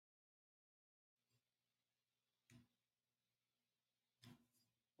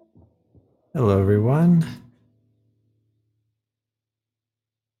Hello, everyone.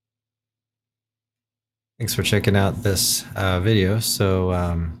 Thanks for checking out this video.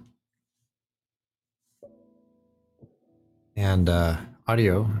 And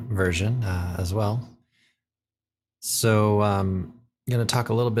audio version as well. I'm going to talk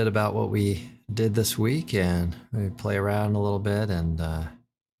a little bit about what we did this week and maybe play around a little bit and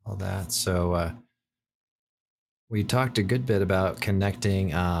all that. We talked a good bit about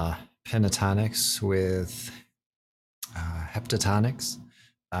connecting pentatonics with heptatonics.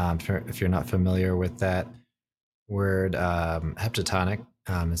 If you're not familiar with that word, heptatonic,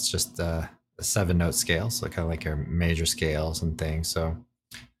 it's just a 7 note scale, so kind of like your major scales and things.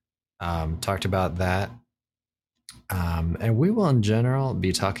 Talked about that. And we will, in general,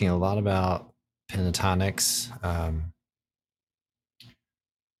 be talking a lot about pentatonics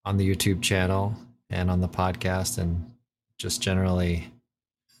on the YouTube channel and on the podcast, and just generally,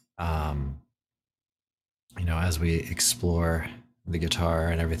 um, as we explore the guitar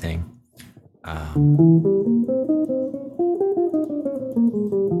and everything.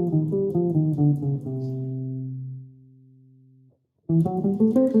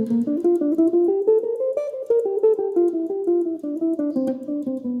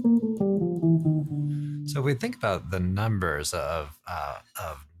 So if we think about the numbers of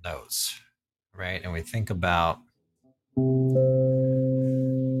notes, right, and we think about,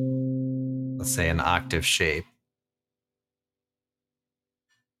 let's say, an octave shape.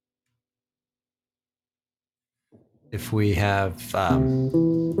 If we have a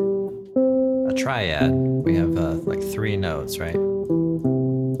triad, we have like 3 notes, right?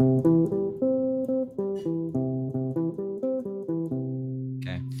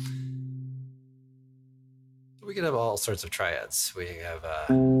 Okay. We could have all sorts of triads. We have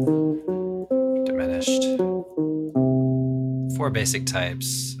diminished, 4 basic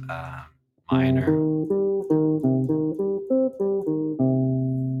types: minor,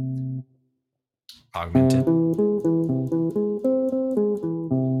 augmented.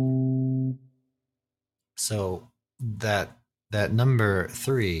 So that number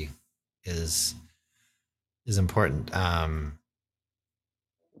 3 is important. And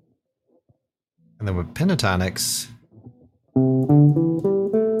then with pentatonics,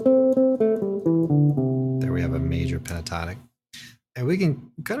 there we have a major pentatonic, and we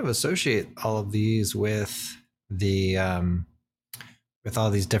can kind of associate all of these with with all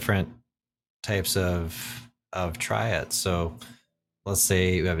these different types of triads. So let's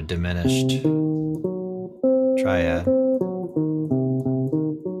say you have a diminished triad.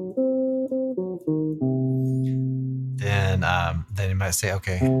 Then you might say,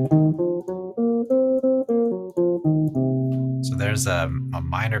 okay, so there's a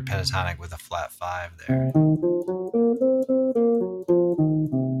minor pentatonic with a flat 5 there.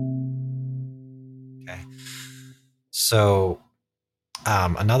 Okay. So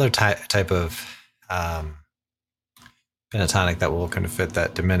another type of pentatonic that will kind of fit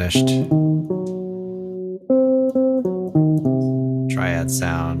that diminished triad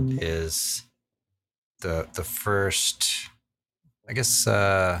sound is the first, I guess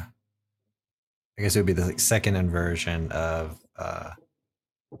it would be the second inversion of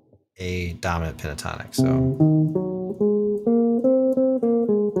a dominant pentatonic. So,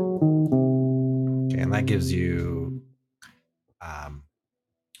 okay, and that gives you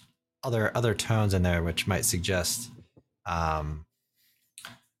other tones in there, which might suggest some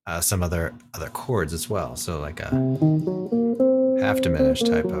other chords as well. So like a half diminished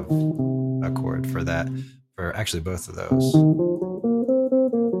type of a chord for that, for actually both of those.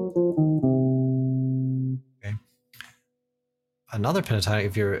 Okay. Another pentatonic,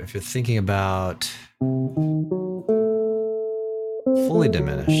 if you're thinking about fully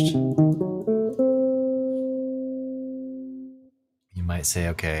diminished, you might say,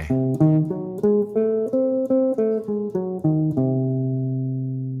 okay,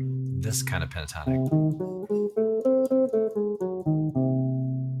 this kind of pentatonic,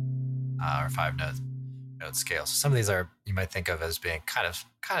 or 5 note scale. So some of these are, you might think of as being kind of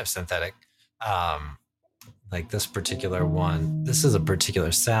synthetic. Like this particular one, this is a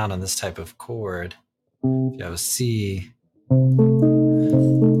particular sound on this type of chord. If you have a C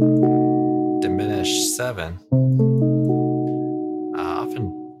diminished 7,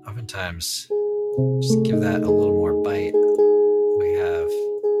 oftentimes, just give that a little more bite. We have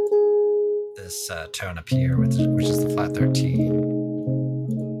this tone up here, which is the flat 13.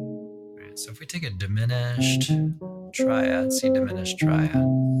 Right, so if we take a diminished triad, C diminished triad,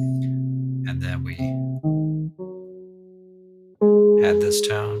 and then we add this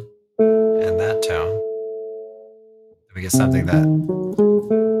tone and that tone, we get something that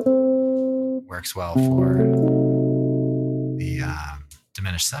works well for the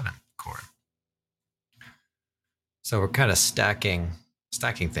diminished 7 chord. So we're kind of stacking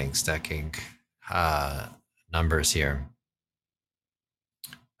things, stacking numbers here.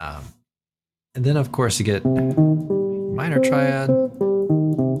 And then, of course, you get minor triad.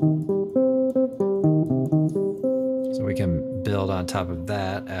 So we can build on top of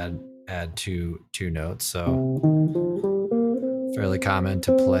that, add two notes. So fairly common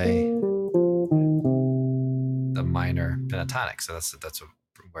to play the minor pentatonic. So that's a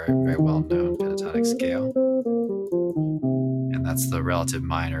very well known pentatonic scale, and that's the relative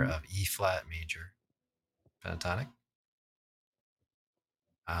minor of E flat major pentatonic.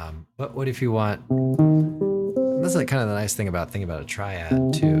 But what if you want? That's like kind of the nice thing about thinking about a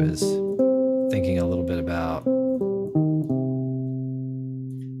triad too, is thinking a little bit about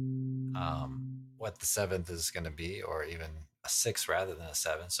what the 7th is going to be, or even a 6 rather than a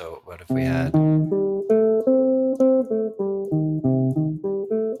 7. So what if we had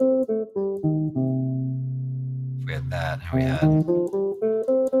that and we had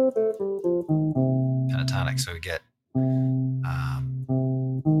pentatonic? So we get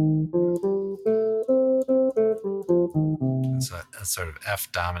so a sort of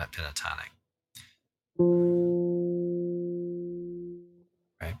F dominant pentatonic,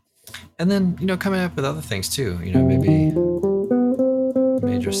 right? And then, coming up with other things too, maybe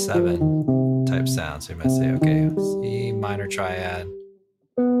major 7 type sounds. So you might say, okay, C minor triad,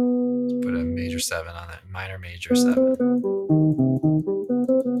 let's put a major 7 on it, minor major 7.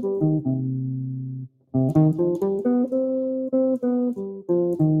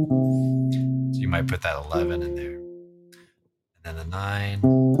 So you might put that 11 in there. And then the 9.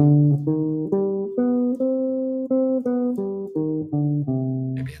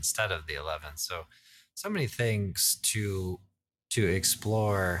 Maybe instead of the 11. So many things to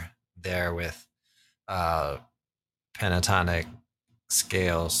explore there with pentatonic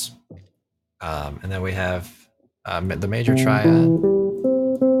scales. And then we have the major triad.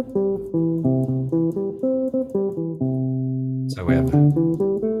 So we have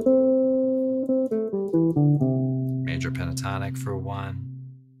major pentatonic for 1.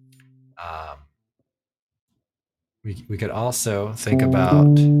 We could also think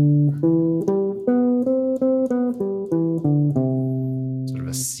about sort of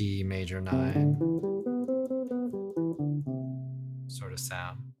a C major 9 sort of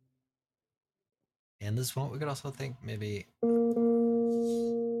sound. And this one, we could also think maybe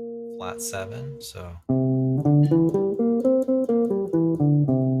flat 7. So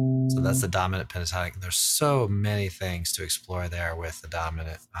that's the dominant pentatonic. There's so many things to explore there with the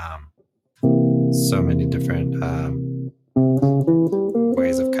dominant. So many different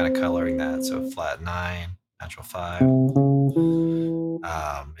ways of kind of coloring that. So flat 9, natural 5.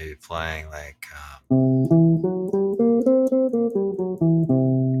 Maybe playing like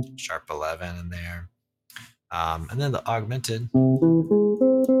sharp 11 in there. And then the augmented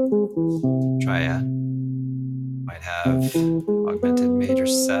triad might have augmented major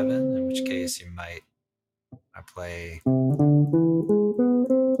 7, in which case you might play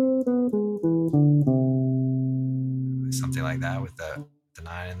something like that with the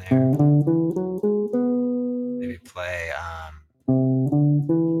 9 in there. Maybe play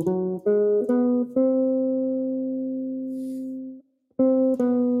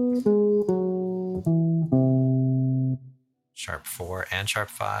sharp 4 and sharp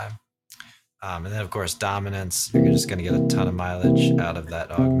 5. And then, of course, dominance. You're just going to get a ton of mileage out of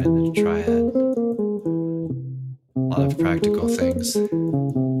that augmented triad. A lot of practical things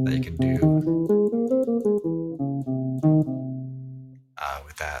that you can do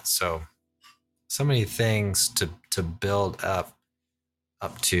with that. So many things to build up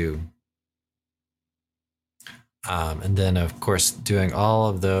to. And then, of course, doing all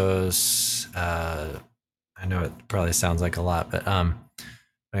of those. I know it probably sounds like a lot, but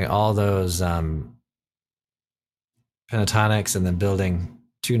doing all those pentatonics and then building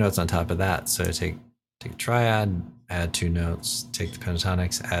 2 notes on top of that. So take a triad, add 2 notes, take the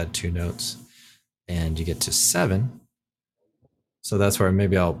pentatonics, add 2 notes, and you get to 7. So that's where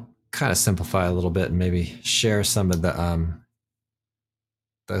maybe I'll kind of simplify a little bit and maybe share some of the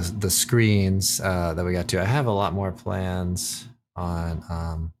screens that we got to. I have a lot more plans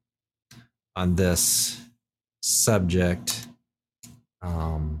on this subject.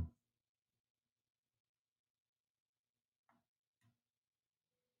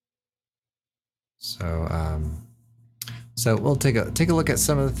 So we'll take a look at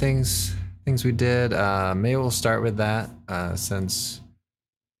some of the things we did. Maybe we'll start with that since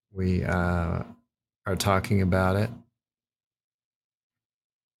we are talking about it.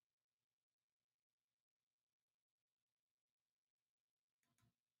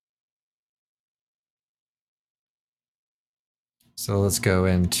 So let's go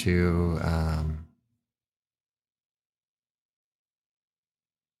into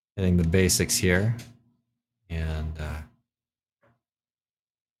hitting the basics here, and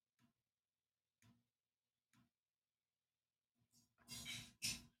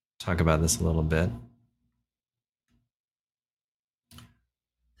talk about this a little bit.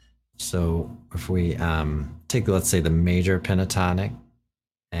 So if we take, let's say, the major pentatonic,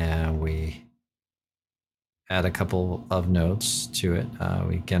 and we add a couple of notes to it,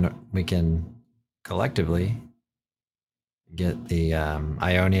 we can collectively get the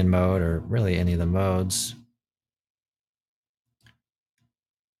Ionian mode, or really any of the modes.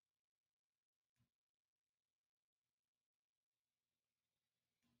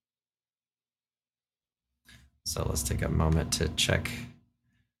 So let's take a moment to check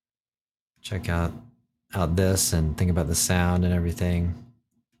out this and think about the sound and everything.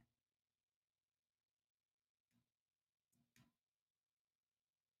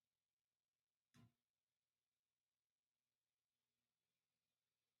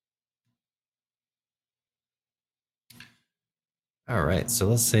 All right, so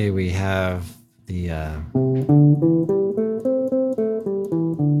let's say we have the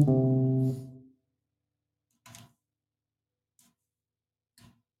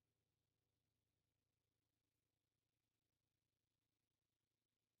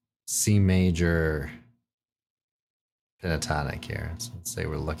C major pentatonic here. So let's say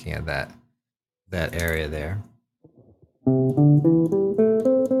we're looking at that area there.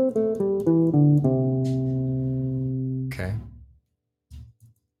 Okay.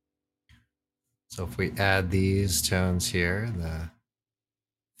 So if we add these tones here, the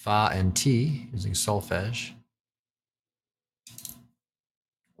Fa and T using solfege.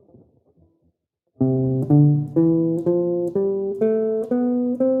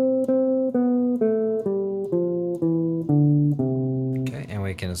 Okay, and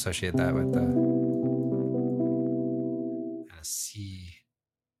we can associate that with the C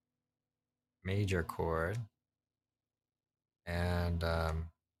major chord. And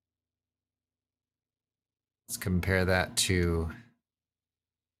let's compare that to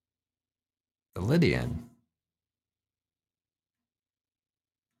the Lydian.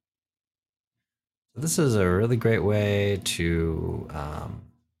 This is a really great way to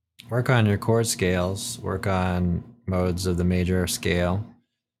work on your chord scales, work on modes of the major scale,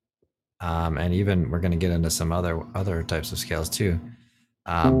 and even we're going to get into some other types of scales too.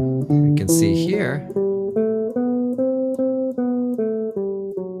 You can see here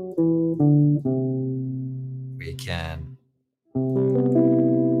we can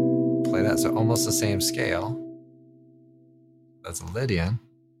play that, so almost the same scale. That's Lydian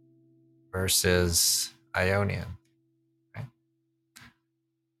versus Ionian. Okay.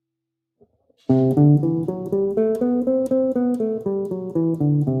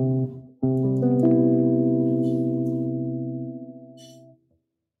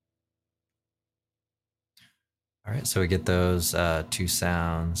 All right, so we get those two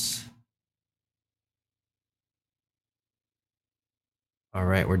sounds. All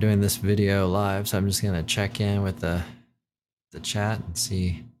right, we're doing this video live, so I'm just gonna check in with the chat and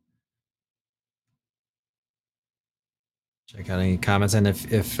check out any comments. And if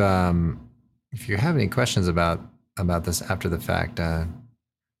you have any questions about this after the fact,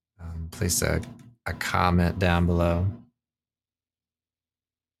 place a comment down below.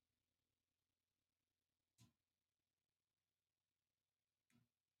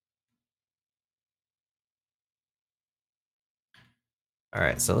 All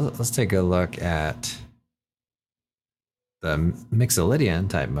right, so let's take a look at the Mixolydian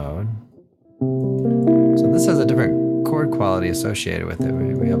type mode. So this has a different chord quality associated with it.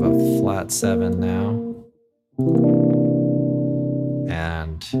 We have a flat 7 now.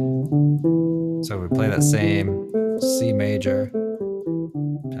 And so we play that same C major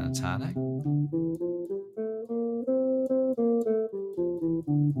pentatonic.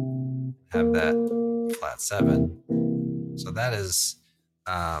 Have that flat 7. So that is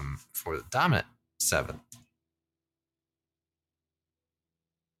for the dominant 7.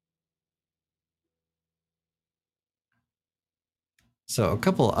 So a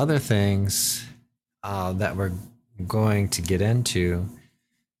couple other things that we're going to get into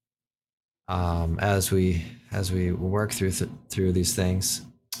as we work through these things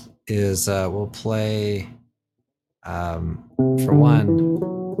is we'll play for one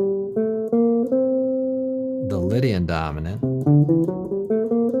the Lydian dominant.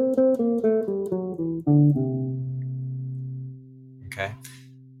 Okay,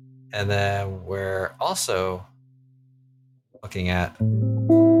 and then we're also looking at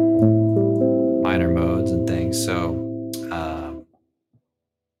minor modes and things. So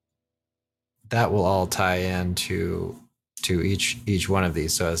that will all tie into to each one of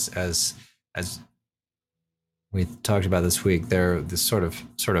these. So as we talked about this week, they're the sort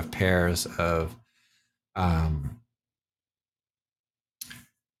of pairs of um,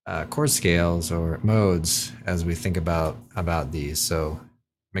 chord scales or modes as we think about these. So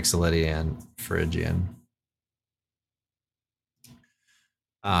Mixolydian, Phrygian.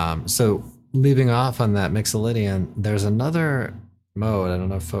 So leaving off on that Mixolydian, there's another mode. I don't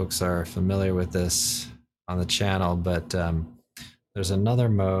know if folks are familiar with this on the channel, but there's another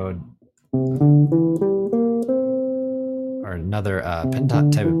mode or another type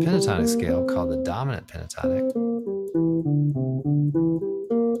of pentatonic scale called the dominant pentatonic.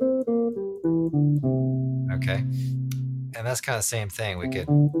 Okay, and that's kind of the same thing. We could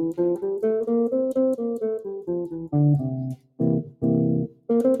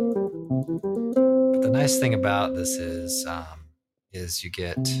the nice thing about this is you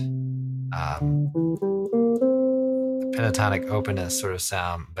get the pentatonic openness sort of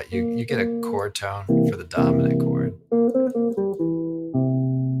sound, but you get a chord tone for the dominant chord.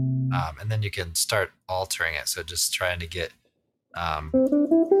 And then you can start altering it. So just trying to get, you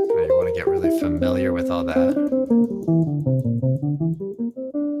want to get really familiar with all that.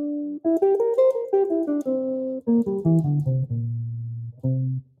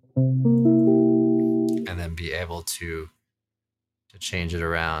 And then be able to change it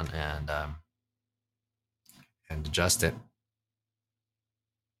around and adjust it.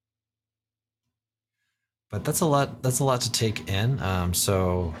 But that's a lot to take in.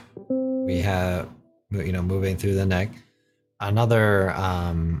 So we have, moving through the neck. Another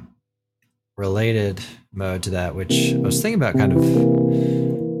related mode to that, which I was thinking about kind of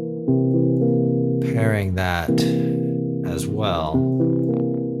pairing that as well,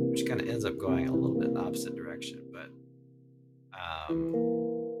 which kind of ends up going a little bit in the opposite direction. But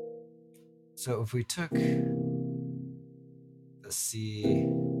so if we took the C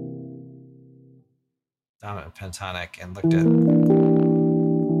dominant pentatonic and looked at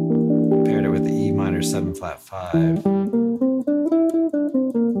paired it with the E minor 7 flat 5,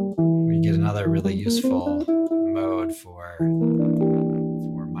 we get another really useful mode for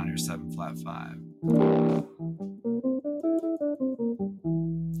minor 7 flat 5.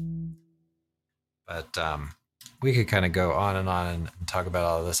 But we could kind of go on and talk about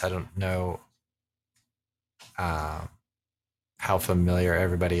all of this. I don't know how familiar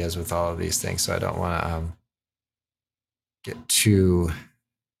everybody is with all of these things, so I don't want to get too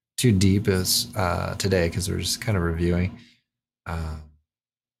deep as today, because we're just kind of reviewing.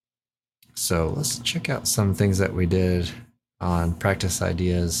 So let's check out some things that we did on practice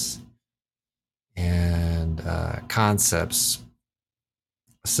ideas and concepts.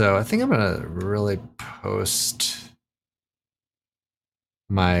 So I think I'm going to really post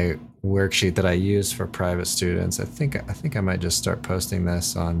my worksheet that I use for private students. I think I might just start posting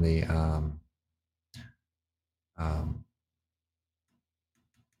this on the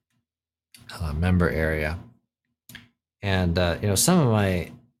member area. And some of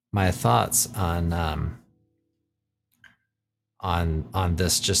my thoughts on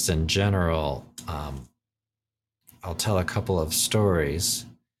this just in general. I'll tell a couple of stories.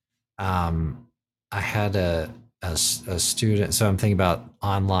 I had a student, so I'm thinking about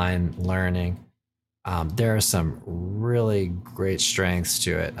online learning. There are some really great strengths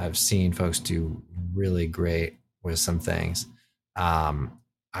to it. I've seen folks do really great with some things.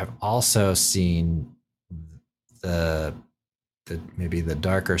 I've also seen the maybe the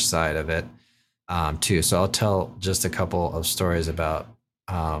darker side of it too. So I'll tell just a couple of stories about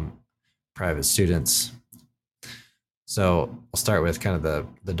private students. So I'll start with kind of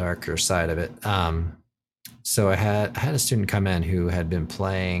the darker side of it. So I had a student come in who had been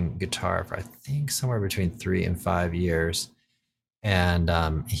playing guitar for I think somewhere between 3 and 5 years, and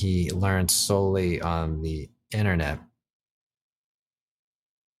he learned solely on the internet.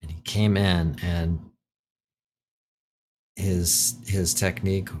 And he came in, and his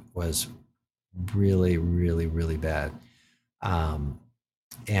technique was really, really, really bad. And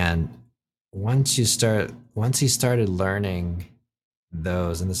once he started learning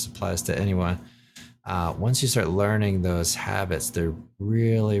those, and this applies to anyone, once you start learning those habits, they're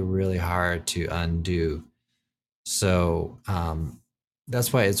really, really hard to undo. So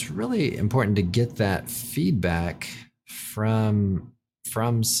that's why it's really important to get that feedback from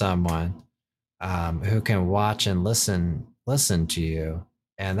someone who can watch and listen to you.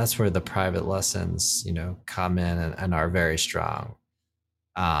 And that's where the private lessons, come in and are very strong.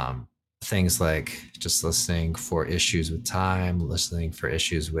 Things like just listening for issues with time, listening for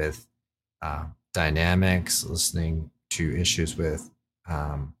issues with dynamics, listening to issues with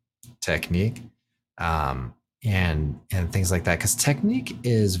technique, and things like that. Because technique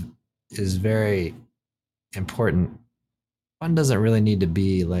is very important. One doesn't really need to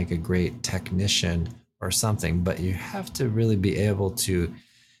be like a great technician or something, but you have to really be able to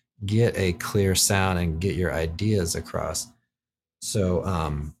get a clear sound and get your ideas across.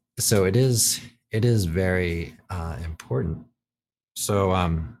 So it is very important. So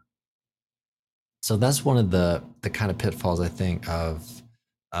so that's one of the kind of pitfalls I think of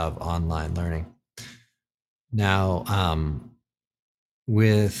online learning. Now,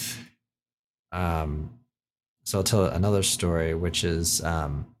 with um, so I'll tell another story, which is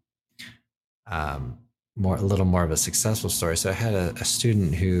um, more a little more of a successful story. So I had a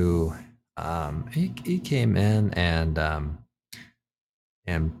student who he came in and um,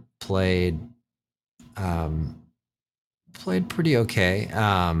 played pretty okay,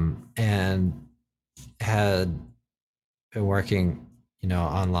 and had been working,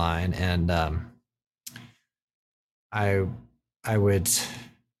 online, and I I would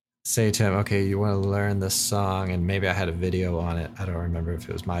say to him, okay, you want to learn this song, and maybe I had a video on it. I don't remember if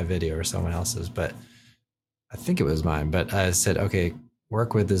it was my video or someone else's, but I think it was mine. But I said, okay,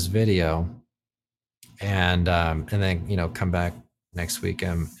 work with this video, and then come back next week,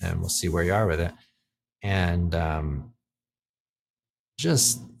 and we'll see where you are with it. And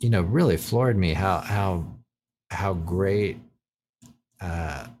just really floored me how great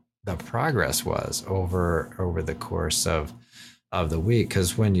uh, the progress was over the course of the week.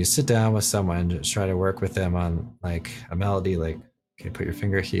 Because when you sit down with someone, just try to work with them on like a melody, like, okay, put your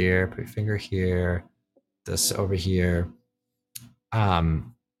finger here, put your finger here, this over here.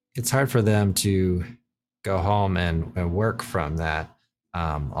 It's hard for them to go home and work from that.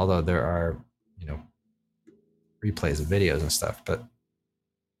 Although there are you know replays of videos and stuff,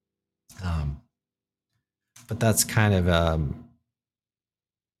 um, but that's kind of a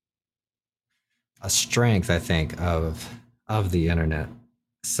strength, I think, of the internet.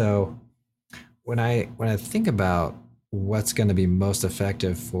 So when I think about what's going to be most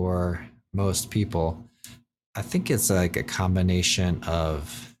effective for most people, I think it's like a combination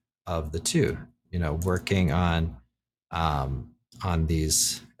of the two. Working on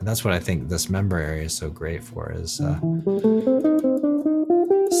these, and that's what I think this member area is so great for, is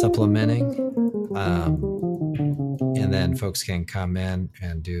supplementing, and then folks can come in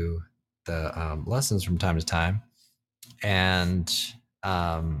and do the lessons from time to time, and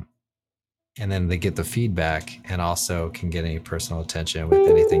um, and then they get the feedback, and also can get any personal attention with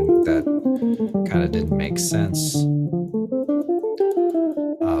anything that kind of didn't make sense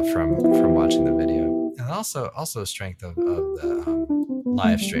from watching the video. And also a strength of the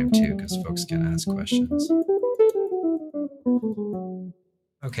live stream too, because folks can ask questions.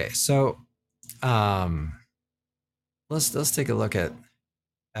 Okay, so um, let's take a look at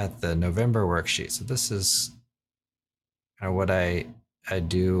the November worksheet. So this is kind of what I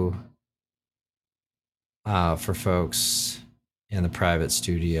do for folks in the private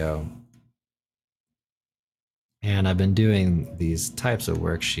studio. And I've been doing these types of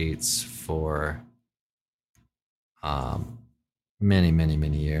worksheets for many, many,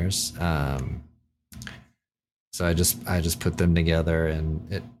 many years. So I just put them together,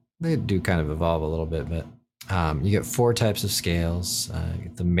 and they do kind of evolve a little bit. But you get 4 types of scales. You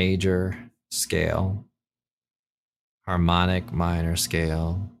get the major scale, harmonic minor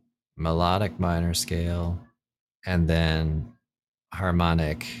scale, melodic minor scale, and then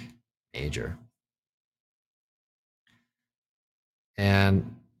harmonic major.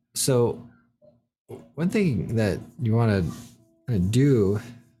 And so one thing that you want to do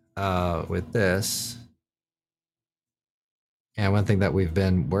with this, and one thing that we've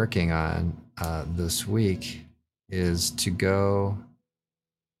been working on this week, is to go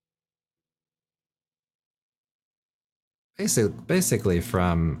basically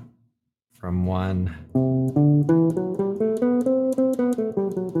from one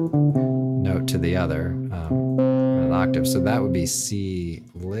note to the other, an octave. So that would be C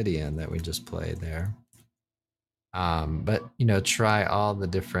Lydian that we just played there. But try all the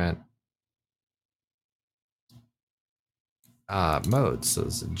different modes. So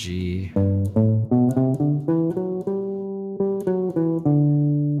it's a G.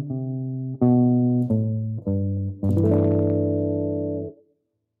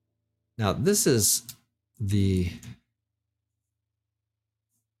 Now this is the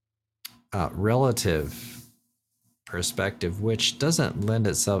relative perspective, which doesn't lend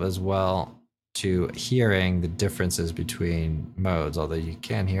itself as well to hearing the differences between modes, although you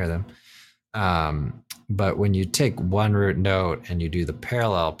can hear them. But when you take one root note and you do the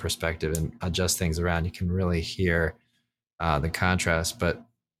parallel perspective and adjust things around, you can really hear the contrast. But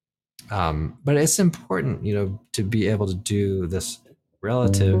But it's important, to be able to do this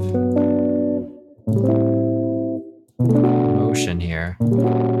relative motion here,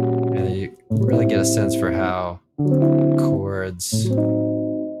 and you really get a sense for how chords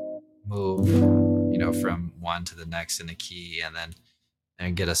move, from one to the next in a key,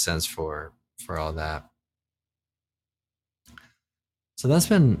 and get a sense for all that. So that's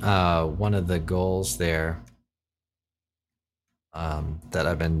been one of the goals there, that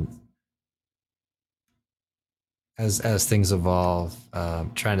I've been, as things evolve,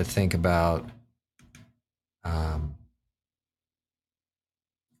 trying to think about, um,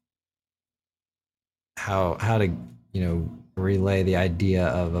 how to relay the idea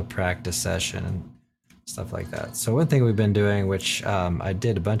of a practice session and stuff like that. So one thing we've been doing, which I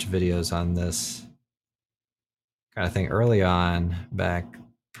did a bunch of videos on this kind of thing early on, back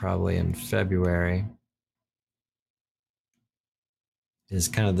probably in February, is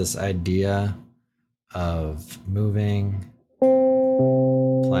kind of this idea of moving,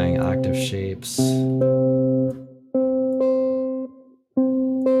 playing octave shapes, okay,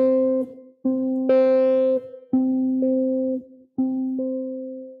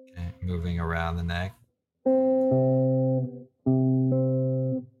 moving around the neck.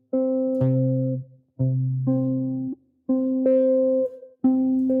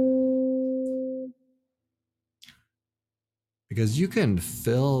 Because you can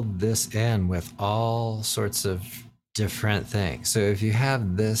fill this in with all sorts of different things. So if you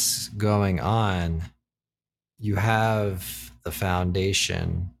have this going on, you have the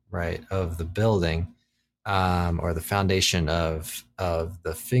foundation, right, of the building, or the foundation of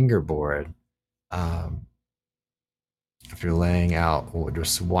the fingerboard. Um, if you're laying out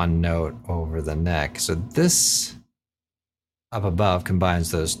just one note over the neck, so this up above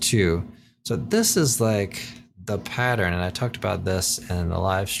combines those two. So this is like the pattern, and I talked about this in the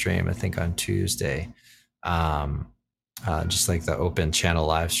live stream, I think on Tuesday, just like the open channel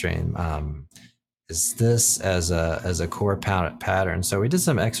live stream. Is this as a core pattern? So we did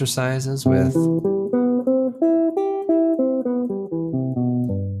some exercises with,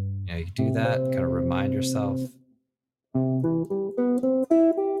 you do that, kind of remind yourself.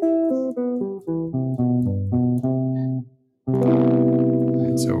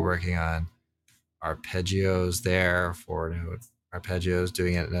 And so we're working on arpeggios there, four note arpeggios,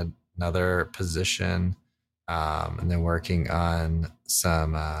 doing it in another position, and then working on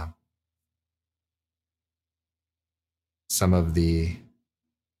some of the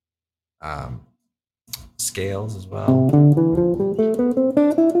scales as well.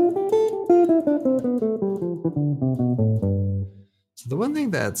 So the one thing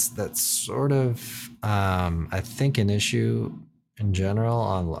that's sort of, I think, an issue in general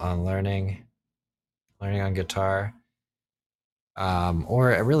on learning on guitar,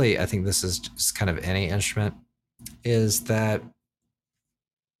 or really, I think this is just kind of any instrument, is that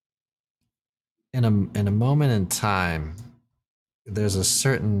in a moment in time, there's a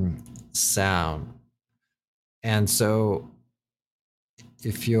certain sound, and so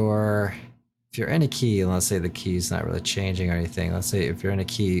if you're in a key, and let's say the key's not really changing or anything, let's say if you're in a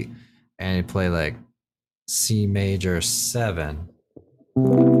key and you play like C major 7,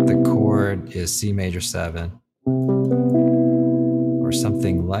 the chord is C major 7 or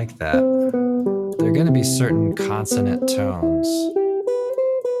something like that, there are going to be certain consonant tones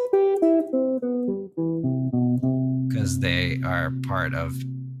because they are part of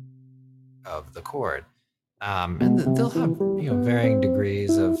the chord, and they'll have varying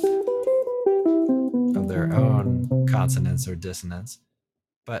degrees of their own consonance or dissonance,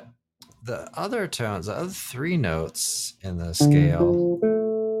 but the other tones, the other 3 notes in the scale,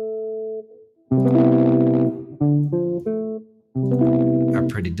 are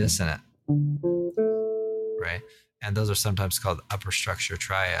pretty dissonant, right? And those are sometimes called upper structure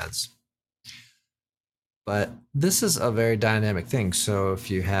triads. But this is a very dynamic thing. So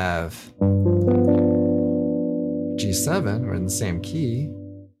if you have G7, we're in the same key,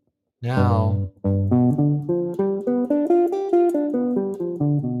 now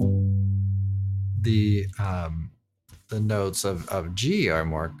the notes of G are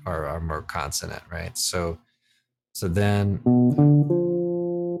more consonant, right? So then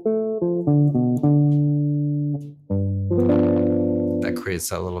that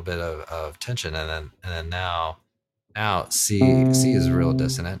creates a little bit of tension, and then now C is real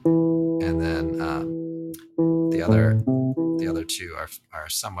dissonant, and then the other 2 are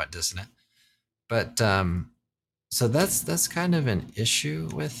somewhat dissonant. But so that's kind of an issue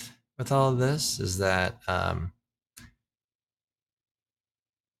with all of this, is that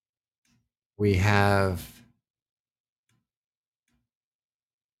we have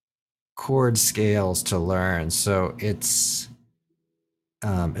chord scales to learn. So it's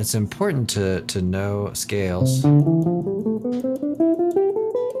important to know scales.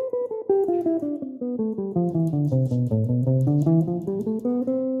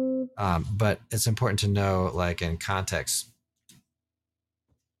 But it's important to know like in context.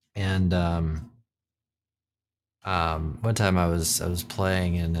 And one time I was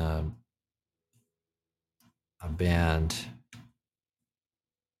playing in a band,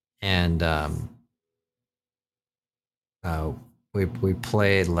 and uh, we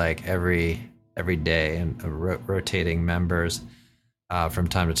played like every day, and rotating members from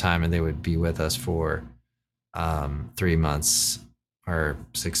time to time, and they would be with us for 3 months or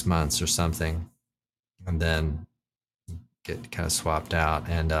 6 months or something, and then get kind of swapped out.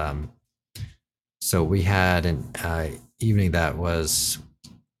 And so we had an evening that was,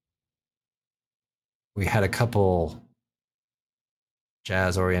 we had a couple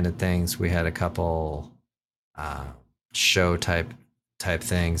jazz oriented things. We had a couple uh, show type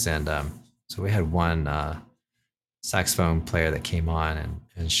things, and so we had one saxophone player that came on,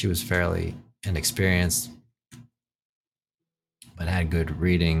 and she was fairly inexperienced, but had good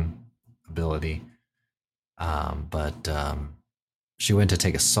reading ability. But she went to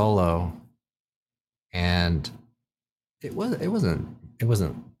take a solo, and it wasn't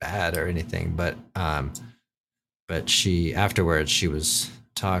bad or anything, but she afterwards she was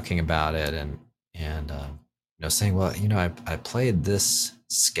talking about it, and saying, well, I played this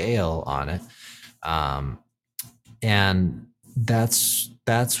scale on it, and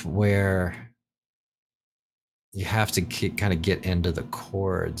that's where you have to kind of get into the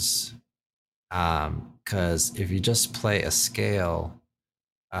chords, because if you just play a scale,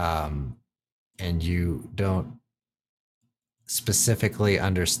 and you don't specifically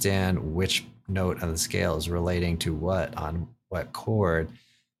understand which note on the scale is relating to what on what chord,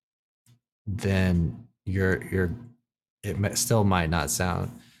 then still might not sound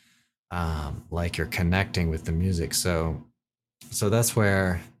like you're connecting with the music. So that's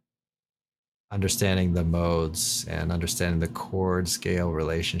where understanding the modes and understanding the chord scale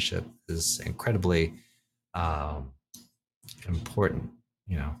relationship is incredibly um, important.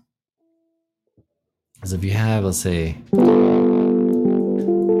 Because if you have, let's say,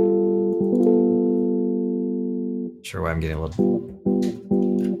 sure why I'm getting a little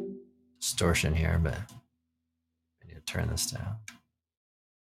distortion here, but I need to turn this down.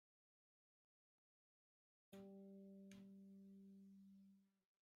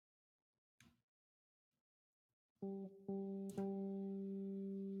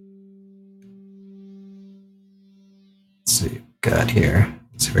 Let's see what we've got here.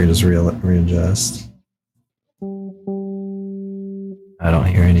 Let's see if I can just readjust. I don't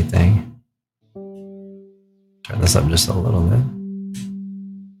hear anything. Turn this up just a little bit.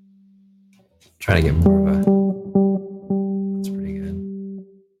 Try to get more of a. That's pretty good.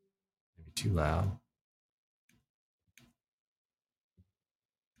 Maybe too loud.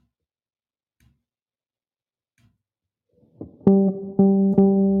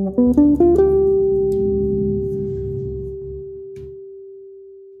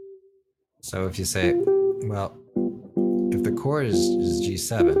 So if you say, well, if the chord is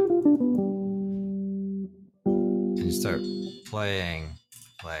G7, and you start playing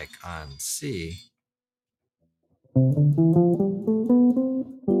like on C,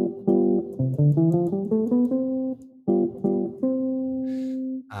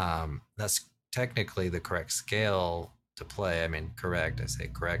 that's technically the correct scale to play. I mean, correct. I say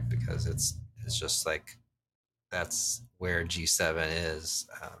correct because it's just like that's where G7 is.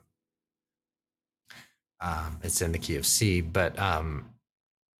 It's in the key of C, but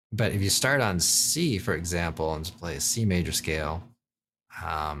if you start on C, for example, and play a C major scale,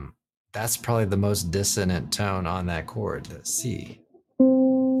 that's probably the most dissonant tone on that chord, the C.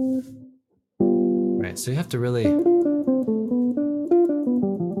 Right, so you have to really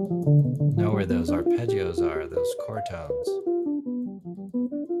know where those arpeggios are, those chord tones.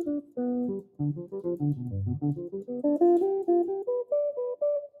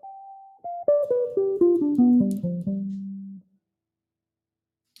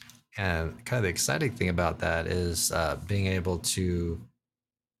 And kind of the exciting thing about that is being able to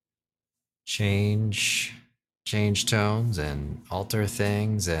change tones and alter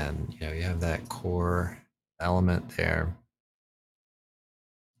things, and you have that core element there.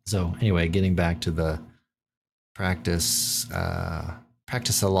 So anyway, getting back to the practice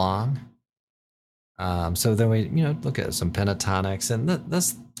along. So then we look at some pentatonics, and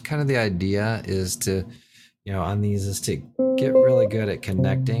that's kind of the idea, is to on these is to get really good at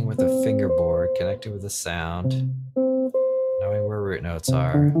connecting with the fingerboard, connecting with the sound, knowing where root notes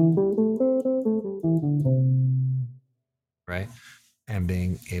are. and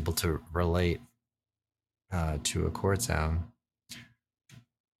being able to relate to a chord sound.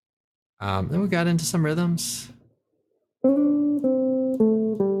 Then we got into some rhythms.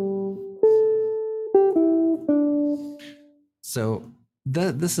 So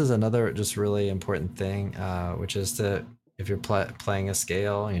this is another just really important thing, which is to, if you're playing a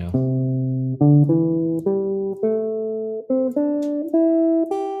scale,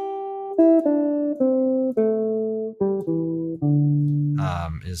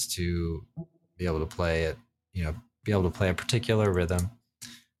 is to be able to play it, be able to play a particular rhythm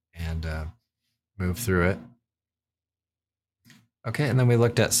and move through it. Okay, and then we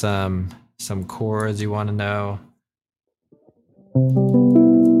looked at some chords you want to know.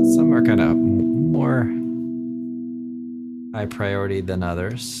 Some are kind of more high priority than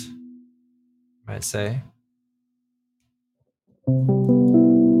others, I might say.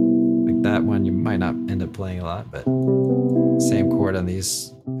 Like that one, you might not end up playing a lot, but same chord on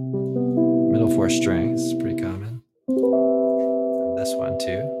these middle 4 strings is pretty common. And this one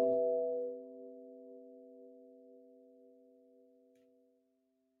too.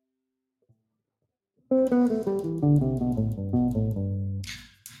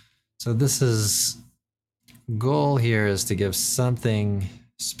 So this is goal here is to give something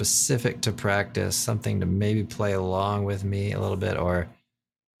specific to practice, something to maybe play along with me a little bit, or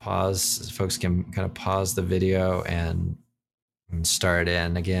pause. Folks can kind of pause the video and start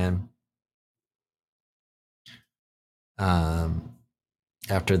in again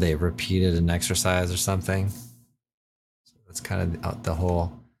after they repeated an exercise or something. So that's kind of the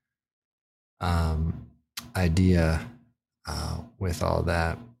whole idea with all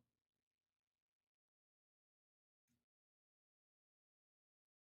that.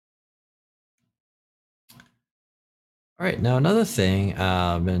 All right, now another thing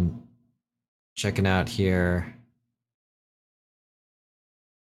I've been checking out here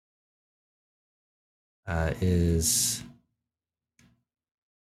is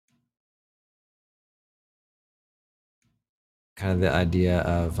kind of the idea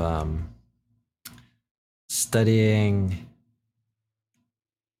of studying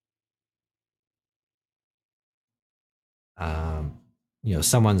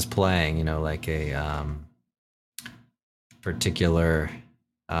someone's playing, like a particular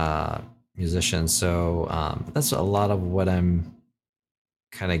musician. So that's a lot of what I'm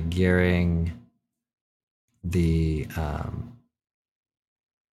kind of gearing the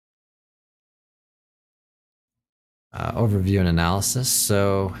overview and analysis.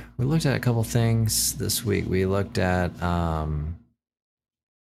 So we looked at a couple things this week. We looked at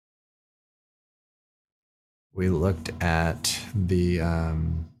the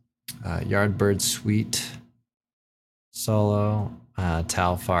Yardbird Suite solo,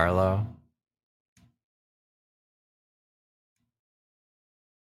 Tal Farlow.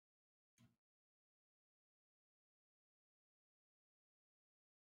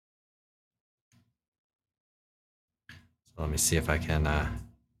 So let me see if I can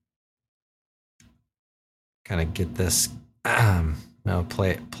kind of get this, play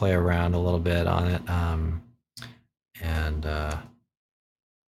around a little bit on it, and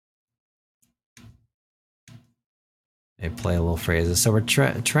maybe play a little phrases. So we're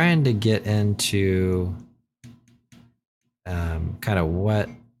trying to get into kind of what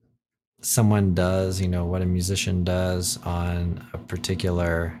someone does, what a musician does on a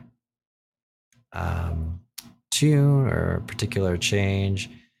particular tune or a particular change.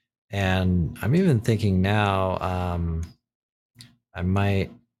 And I'm even thinking now, I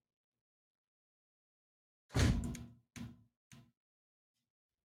might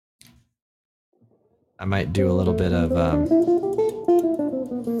do a little bit of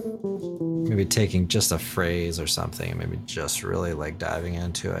maybe taking just a phrase or something and maybe just really like diving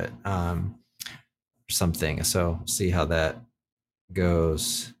into it, something. So see how that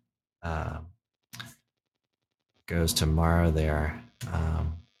goes tomorrow there.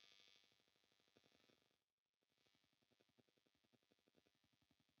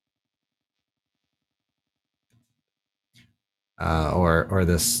 Or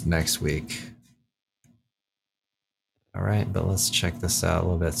this next week. All right, but let's check this out a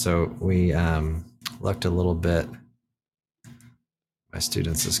little bit. So we looked a little bit. My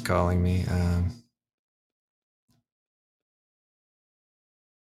students is calling me.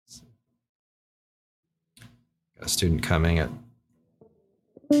 Got a student coming at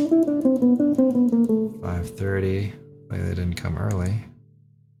 5:30. They didn't come early.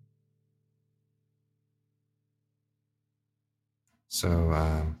 So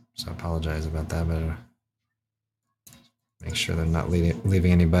I apologize about that, but make sure they're not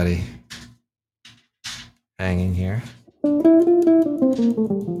leaving anybody hanging here.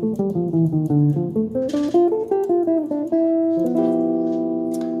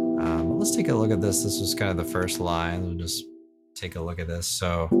 Let's take a look at this. This was kind of the first line. We'll just take a look at this.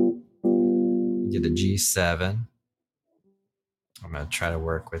 So get a G7. I'm going to try to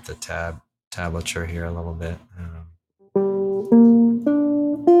work with the tablature here a little bit.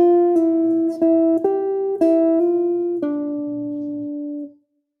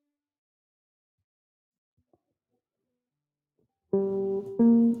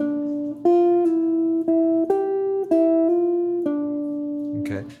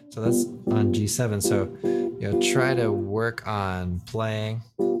 Okay, so that's on G7. So, try to work on playing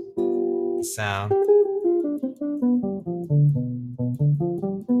the sound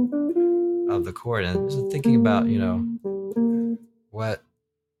of the chord and just thinking about, what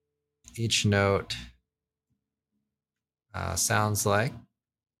each note sounds like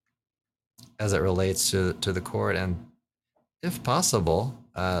as it relates to the chord, and if possible,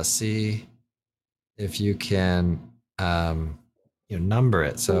 see if you can number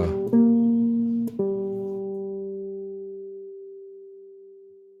it. So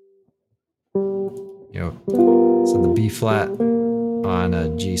so the B flat on a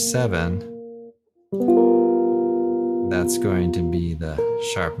G7, that's going to be the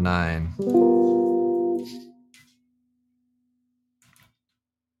sharp 9.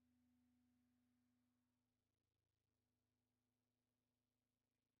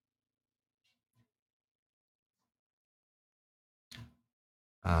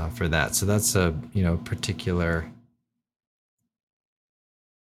 For that. So that's a particular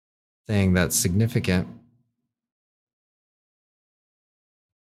thing that's significant.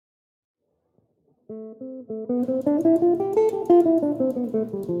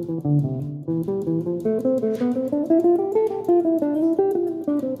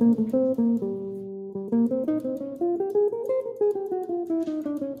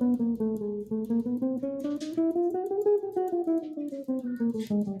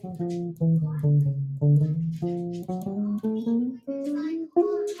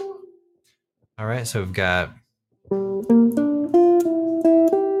 All right, so we've got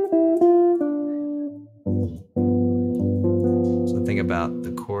think about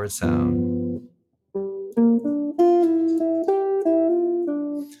the chord sound.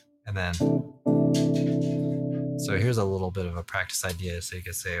 And then, so here's a little bit of a practice idea. So you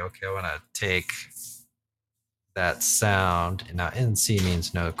could say, okay, I want to take that sound. Now, in C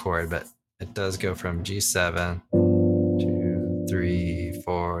means no chord, but it does go from G7, 2, 3,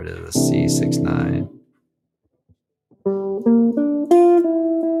 4 to the C, 6, 9.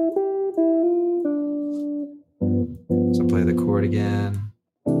 So play the chord again.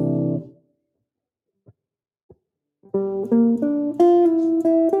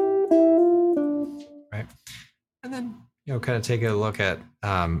 Right. And then, kind of take a look at,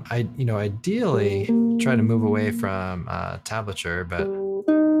 ideally try to move away from tablature, but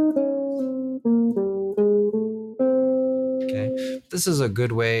okay. This is a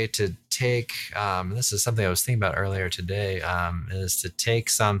good way to take, this is something I was thinking about earlier today, is to take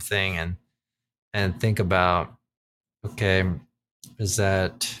something and think about, okay, is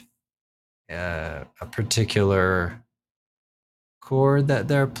that a particular chord that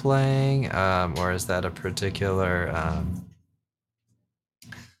they're playing, or is that a particular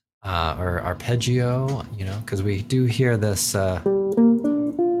or arpeggio? Because we do hear this. We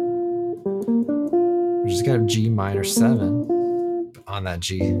just got a G minor 7 on that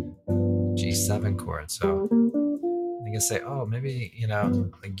G7 chord, so I can say, oh, maybe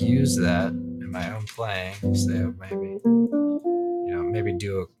like use that in my own playing. Say, oh, maybe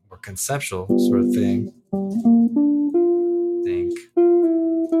do a more conceptual sort of thing. Think.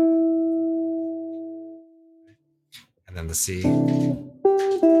 And then the C.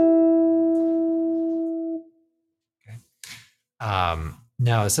 Okay.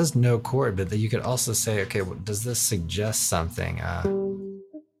 Now it says no chord, but you could also say, okay, does this suggest something?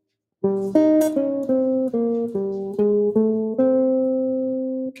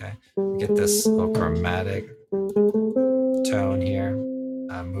 Okay, get this little chromatic tone here,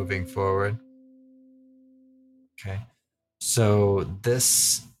 moving forward. Okay, so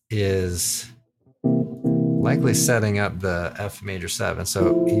this is likely setting up the F major 7.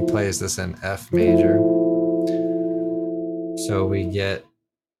 So he plays this in F major. So we get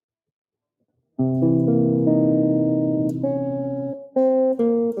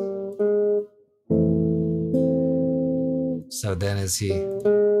so then is he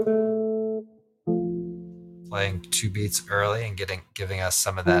playing 2 beats early and giving us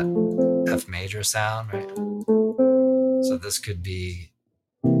some of that F major sound, right? So this could be,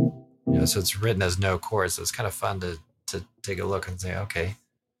 so it's written as no chord, so it's kind of fun to take a look and say, okay,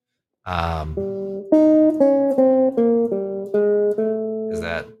 um, is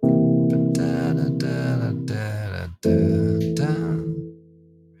that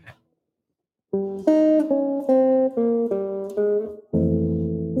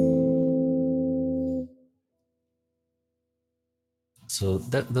so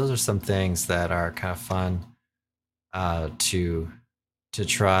those are some things that are kind of fun to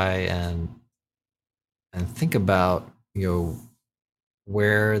try and think about,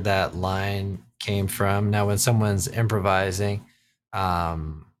 where that line came from. Now, when someone's improvising,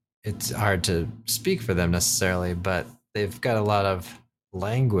 um, it's hard to speak for them necessarily, but they've got a lot of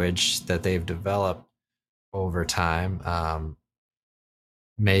language that they've developed over time,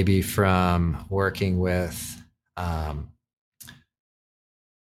 maybe from working with um,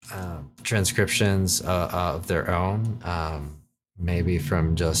 transcriptions of their own, maybe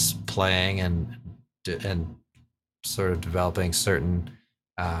from just playing and sort of developing certain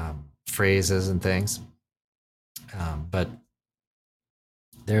phrases and things. But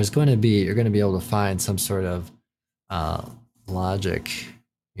you're going to be able to find some sort of uh, logic,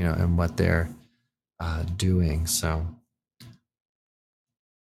 in what they're doing. So,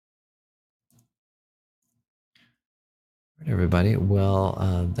 everybody,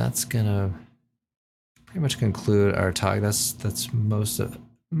 well, that's gonna pretty much conclude our talk. That's most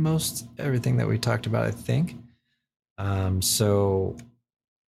everything that we talked about, I think. So,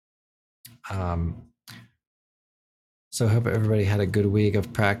 um, so I hope everybody had a good week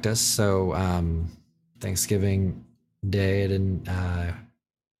of practice. So, Thanksgiving Day, I didn't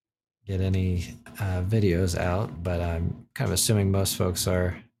get any videos out, but I'm kind of assuming most folks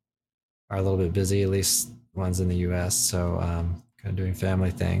are a little bit busy, at least ones in the U.S. So, kind of doing family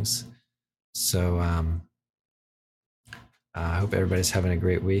things. So, I hope everybody's having a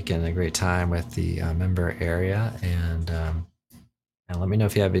great week and a great time with the member area. And let me know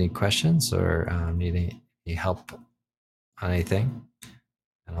if you have any questions or need any help on anything.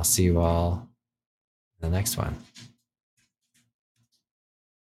 And I'll see you all in the next one.